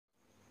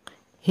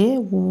Hey,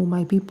 whoa,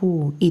 my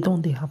people, it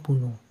don't dey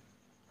happen o.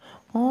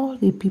 All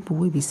the people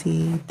wey be say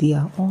they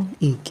are all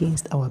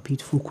against our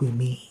beautiful Queen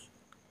May.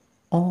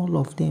 All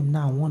of them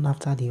now, one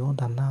after the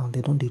other now,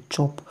 they don't dey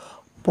chop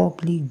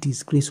public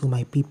disgrace for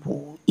my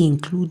people,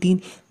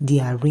 including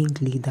their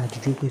ringleader,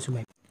 Juju Ekwensu,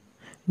 my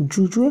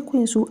Juju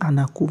Ekwensu and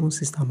her coven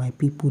sister, my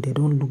people, they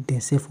don't look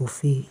themselves for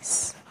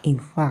face. In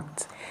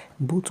fact,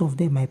 both of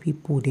them, my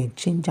people, they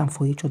change them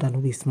for each other, no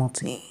be small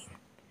thing.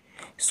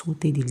 So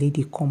tey the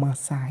lady come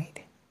outside.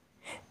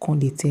 Come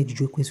dey tell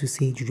Juju Ekwensu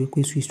say Juju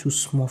Ekwensu is too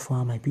small for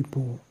her, my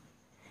people.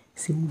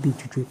 Say who be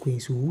Juju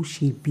Ekwensu? Who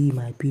she be,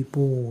 my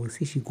people?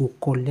 Say she go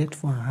collect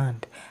for her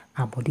hand.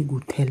 Her body go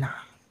tell her.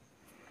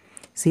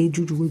 Say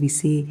Juju wey be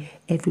say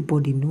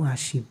everybody know as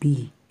she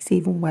be. Say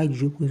even while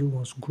Juju Ekwensu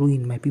was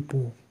growing, my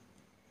people.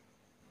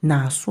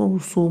 Na so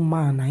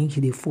man na him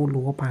she dey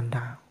follow up and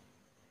down.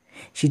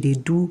 She dey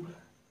do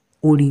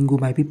Oringo,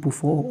 my people,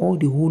 for all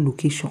the whole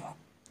location.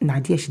 Na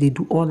there she dey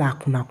do all her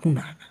kuna.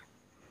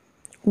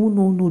 Who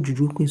no know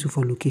Juju Ekwensu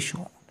for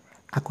location?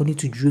 According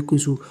to Juju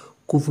Ekwensu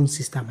coven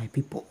sister, my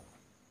people.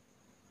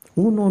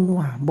 Who no know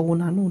her? But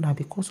una know na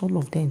because all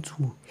of them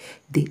too,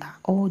 they are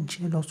all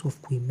jealous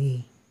of Queen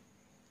May.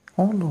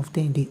 All of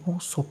them, they all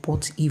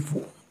support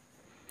evil.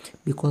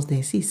 Because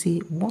they say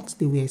what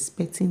they were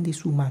expecting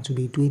this woman to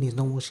be doing is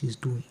not what she's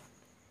doing.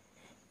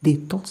 They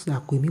thought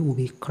that Queen May will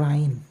be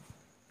crying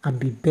and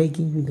be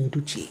begging you,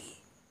 Leduchi.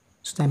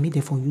 So that made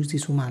them for use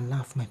this woman and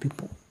laugh, my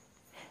people.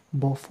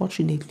 But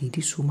fortunately,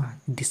 this woman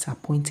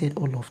disappointed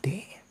all of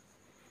them.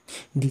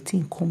 The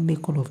thing come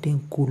make all of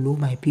them kolo,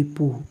 my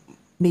people.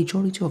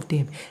 Majority of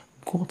them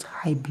got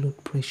high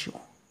blood pressure.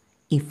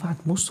 In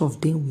fact, most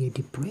of them were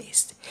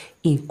depressed,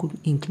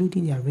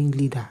 including their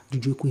ringleader,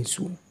 Juju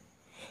Ekwensu.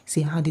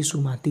 Say how this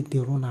woman take the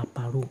run her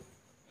parole.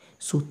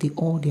 So they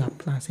all their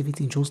plans,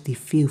 everything just they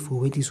fail for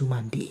where this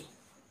woman dey.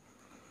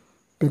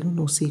 They don't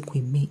know say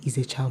Queen May is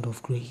a child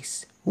of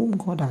grace. Whom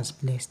God has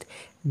blessed,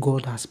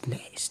 God has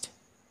blessed.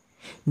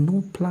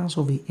 No plans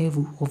of the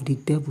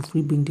devil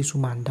free bring this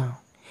woman down.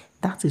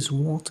 That is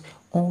what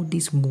all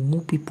these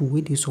mumu people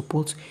where they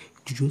support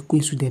Juju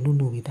Ekwensu, they don't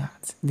know with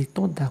that. They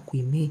thought that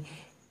Queen May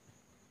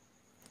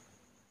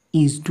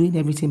is doing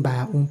everything by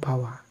her own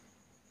power.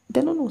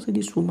 They don't know say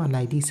this woman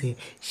like this,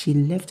 she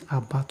left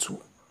her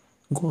battle.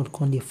 God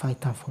can't dey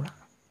fight her for her.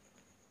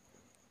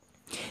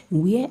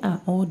 Where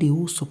are all the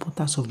old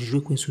supporters of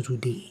Juju Ekwensu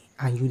today?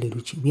 And you,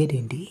 Leduchi, where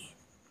them dey?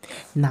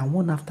 Now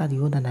one after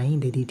the other, now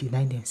they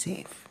deny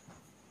themselves.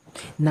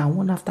 Now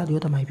one after the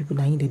other, my people,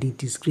 now they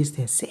disgrace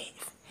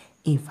themselves.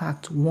 In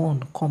fact,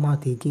 one come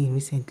out again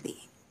recently.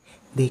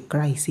 They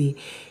cry, say,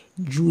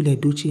 Julie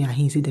Leduchi and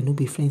him say they no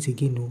be friends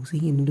again. No, say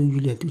he no know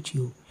Julie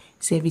Leduchi.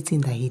 Say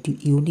everything that he did,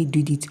 he only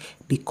did it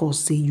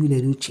because say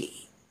Julie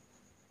Leduchi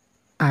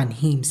and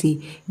him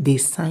say they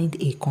signed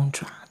a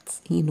contract.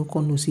 He no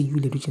can know say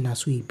Julie Leduchi na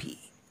so he be.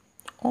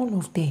 All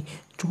of them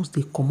just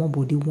they come on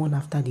body one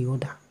after the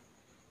other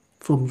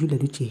from Julie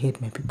Leduchi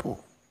head, my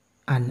people,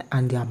 and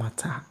their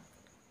matter.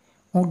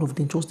 All of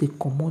them just they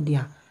come on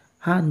their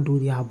hand or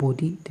their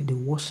body, then they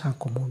wash and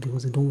come on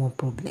because they don't want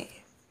problem.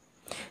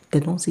 They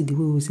don't see the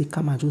way we say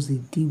come and just they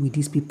deal with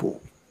these people.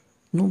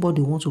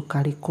 Nobody wants to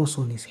carry curse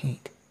on his head.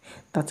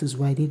 That is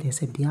why they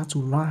themselves they have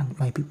to run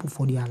my people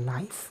for their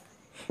life.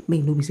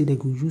 May nobody say they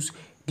go use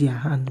their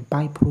hand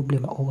buy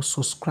problem or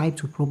subscribe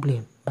to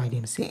problem by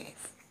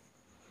themselves.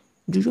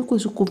 Juju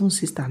Ekwensu coven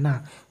sister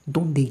now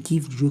don't they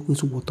give Juju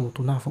Ekwensu water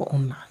to now for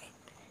online.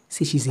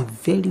 Say she's a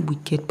very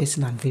wicked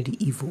person and very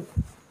evil.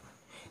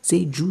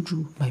 Say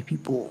Juju, my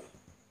people,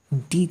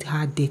 did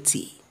her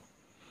dirty.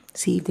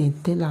 Say if they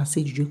tell her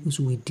say Juju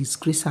Ekwensu will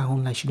disgrace her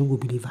online, she don't go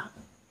believe her.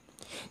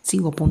 See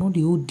upon all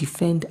the whole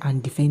defend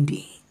and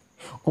defending,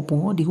 upon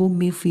all the whole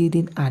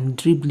midfielding and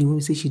dribbling, when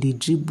we say she dey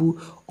dribble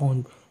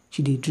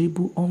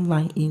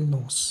online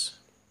in-laws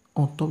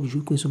on top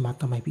Juju Ekwensu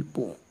matter, my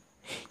people.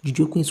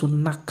 Juju Ekwensu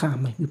naka,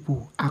 my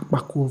people,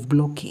 akpako of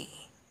blocking.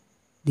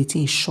 The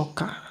thing shock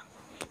her.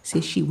 Say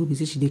she will be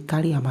say she dey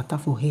carry her matter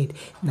for head.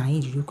 Now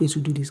Juju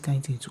Ekwensu do this kind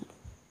of thing too.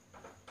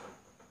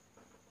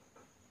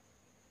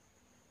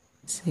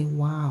 Say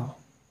wow.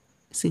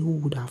 Say who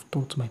would have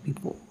thought, my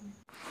people?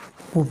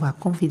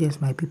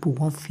 Overconfidence, my people,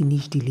 won't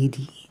finish the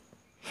lady.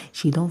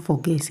 She don't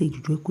forget say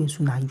Juju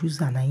Ekwensu na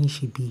user na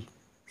she be.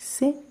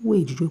 Same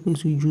way Juju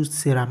Ekwensu used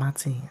Sarah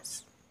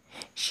Martins.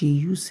 She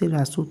used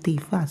Sarah so in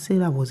fact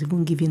Sarah was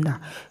even giving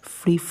her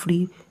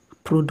free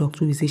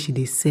product we say she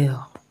dey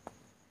sell.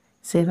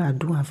 Sarah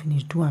do and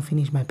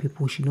finish, my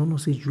people. She don't know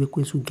say Juju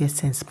Ekwensu get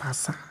sense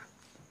pass her.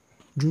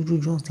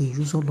 Juju just they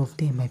use all of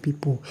them, my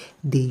people.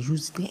 They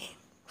use them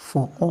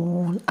for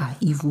all her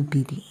evil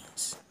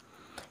biddings.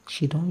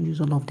 She don't use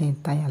all of them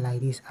entire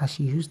like this. As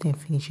she used them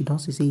finish, she don't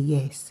say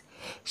yes.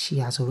 She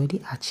has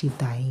already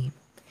achieved her aim.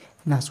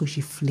 Now so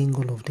she fling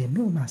all of them.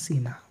 No, now see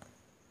now.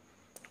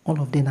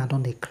 All of them now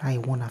don't they cry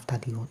one after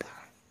the other.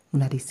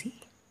 Now they say,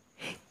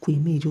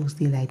 Queen May just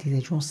stay like this.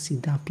 They just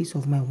sit down. Peace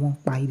of mind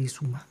won't buy this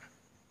woman.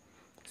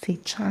 Say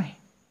try.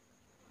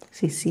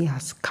 Say see her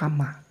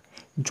scammer.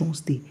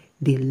 Just they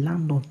They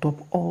land on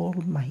top all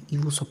my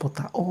evil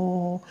supporter,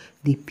 all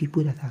the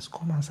people that has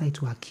come outside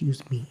to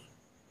accuse me.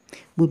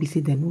 Wey be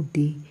say they no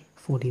dey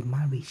for the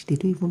marriage. They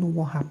don't even know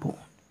what happened.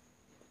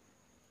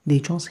 They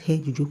just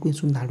heard Juju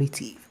Ekwensu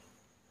narrative.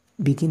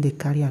 Begin they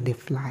carry and they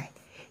fly.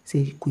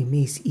 Say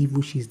Kweme is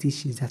evil, she's this,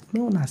 she's that.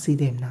 Me wanna see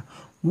them now.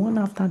 One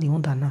after the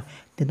other now.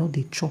 They know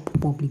they chop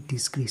public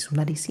disgrace.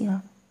 Now they see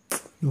her.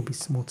 No be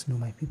smart, no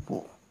my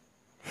people.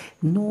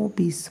 No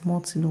be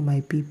smart, no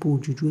my people.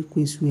 Juju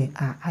Ekwensu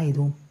her eye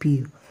don't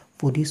peel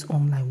for this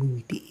online way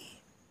we dey.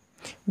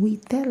 We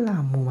tell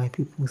her, my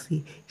people,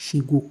 say she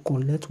go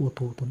collect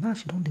water. Now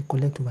she don't dey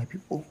collect to my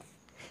people.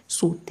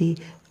 So they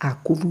her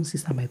coven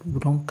sister, my people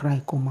don't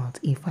cry, come out.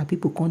 In fact,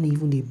 people can't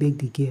even they beg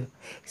the girl.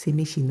 Say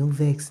make she no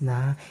vex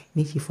nah,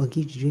 make she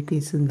forgive Juju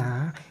Ekwensu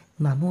nah.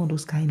 Nah, no on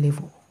those kind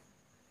level.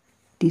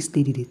 This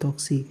lady they talk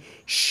say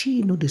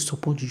she know they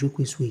support Juju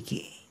Ekwensu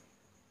again.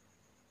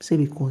 Say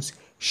because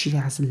she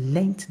has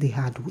learnt the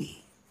hard way.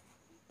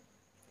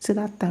 Say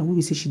that time when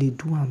we say she dey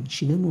do am,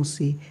 she don't know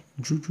say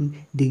Juju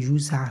they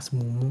use her as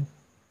mumu.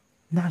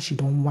 Now she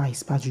don't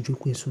wise past Juju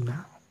Ekwensu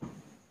now.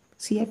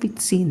 See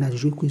everything that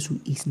Juju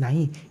Ekwensu is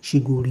now, she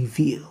go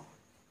reveal.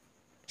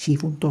 She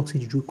even talks that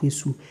Juju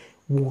Ekwensu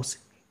was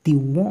the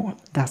one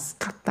that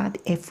scattered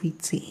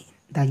everything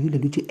that you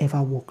Juju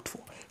ever worked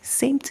for.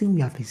 Same thing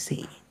we have been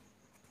saying.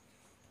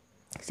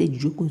 Say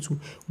Juju Ekwensu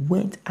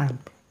went and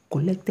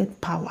collected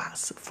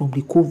powers from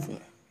the coven.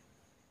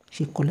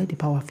 She collect the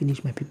power,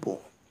 finish my people.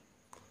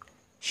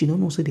 She don't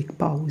know say the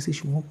power we say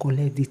she won't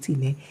collect the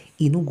thing,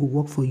 it no go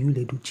work for you,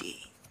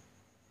 Leduce.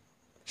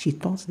 She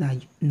thought that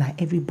now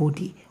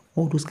everybody,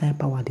 all those kind of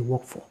power they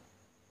work for.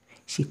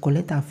 She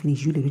collect and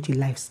finish, you Leduce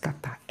life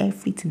scatter.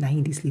 Everything I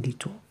hear this lady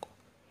talk.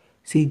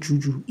 Say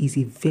Juju is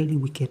a very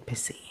wicked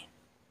person.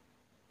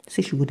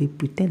 Say she go they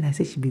pretend like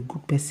say she be a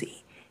good person.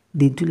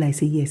 They do like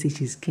say yes, say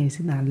she's caring.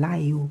 Say nah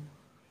lie oh.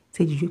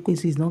 Say Juju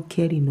Ekwensu is not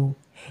caring no.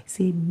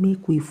 Say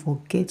make we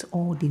forget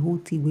all the whole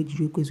thing wey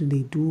Juju Ekwensu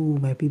they do,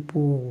 my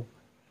people.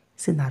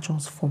 Say nah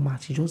just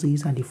format. She just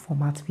use and the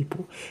format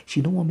people.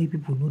 She don't want make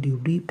people know the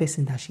real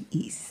person that she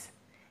is.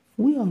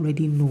 We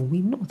already know.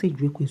 We know that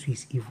Juju Ekwensu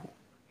is evil.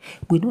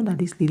 We know that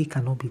this lady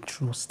cannot be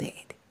trusted.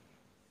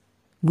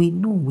 We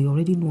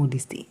already know all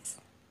these things.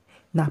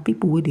 Now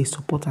people where they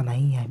support and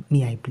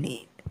I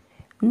blame.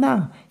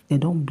 Now they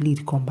don't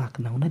bleed come back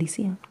now. Now they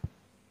see her.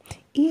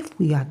 If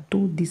we had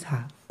told this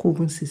her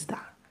coven sister,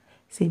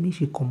 say me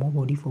she come on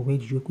body for where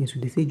Juju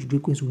Ekwensu, they say Juju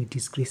Ekwensu will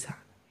disgrace her.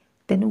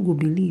 They don't go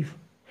believe.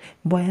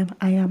 But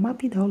I am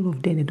happy that all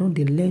of them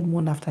they learn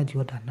one after the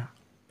other now.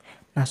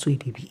 Now so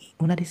it be.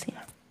 Una they say.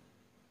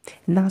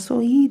 Now so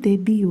they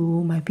be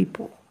oh my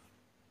people.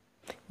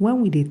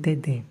 When we they tell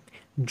them,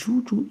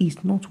 Juju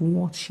is not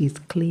what she's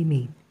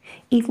claiming.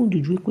 Even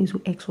the Juju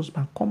Ekwensu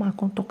ex-husband come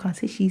and talk and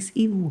say she's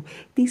evil.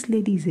 This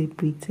lady is a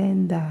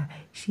pretender.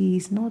 She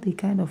is not the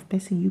kind of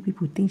person you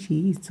people think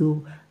she is.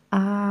 So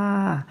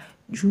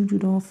Juju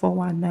don't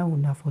forward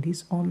now for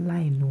this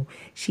online. No,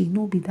 she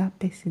no be that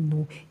person.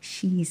 No,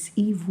 she is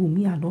evil.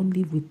 Me, I don't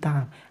live with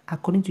her.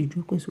 According to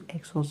Juju Ekwensu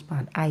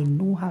ex-husband, I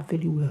know her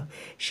very well.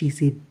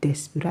 She's a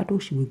desperado.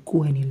 She will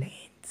go any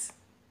lengths.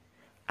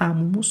 Our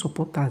Mumu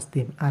supporters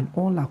them and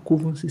all our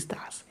coven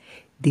sisters,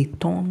 they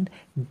turned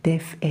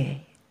deaf ear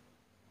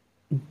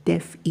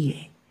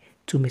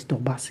to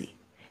Mr. Bassi.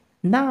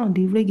 Now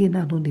the reggae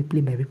now don't they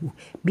play my people.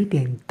 Make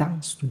them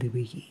dance to the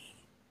reggae.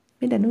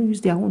 Make them don't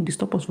use their own to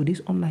stop us for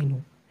this online.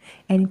 No.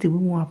 Anything we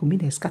want to happen, make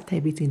them scatter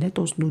everything. Let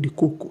us know the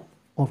cocoa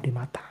of the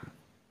matter.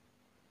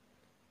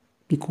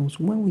 Because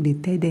when we they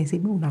tell them, say,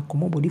 no, now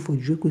come on body for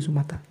Juju Ekwensu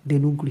matter, they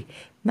no agree.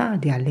 Now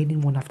they are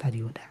learning one after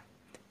the other.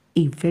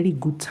 A very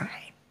good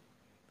time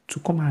to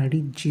come and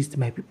read gist,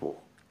 my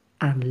people,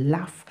 and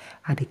laugh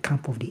at the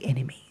camp of the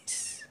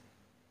enemies.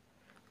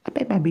 I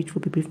beg my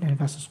beautiful people, if you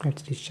never subscribe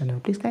to this channel,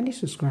 please kindly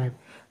subscribe,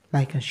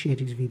 like, and share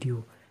this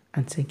video.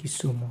 And thank you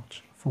so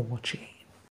much for watching.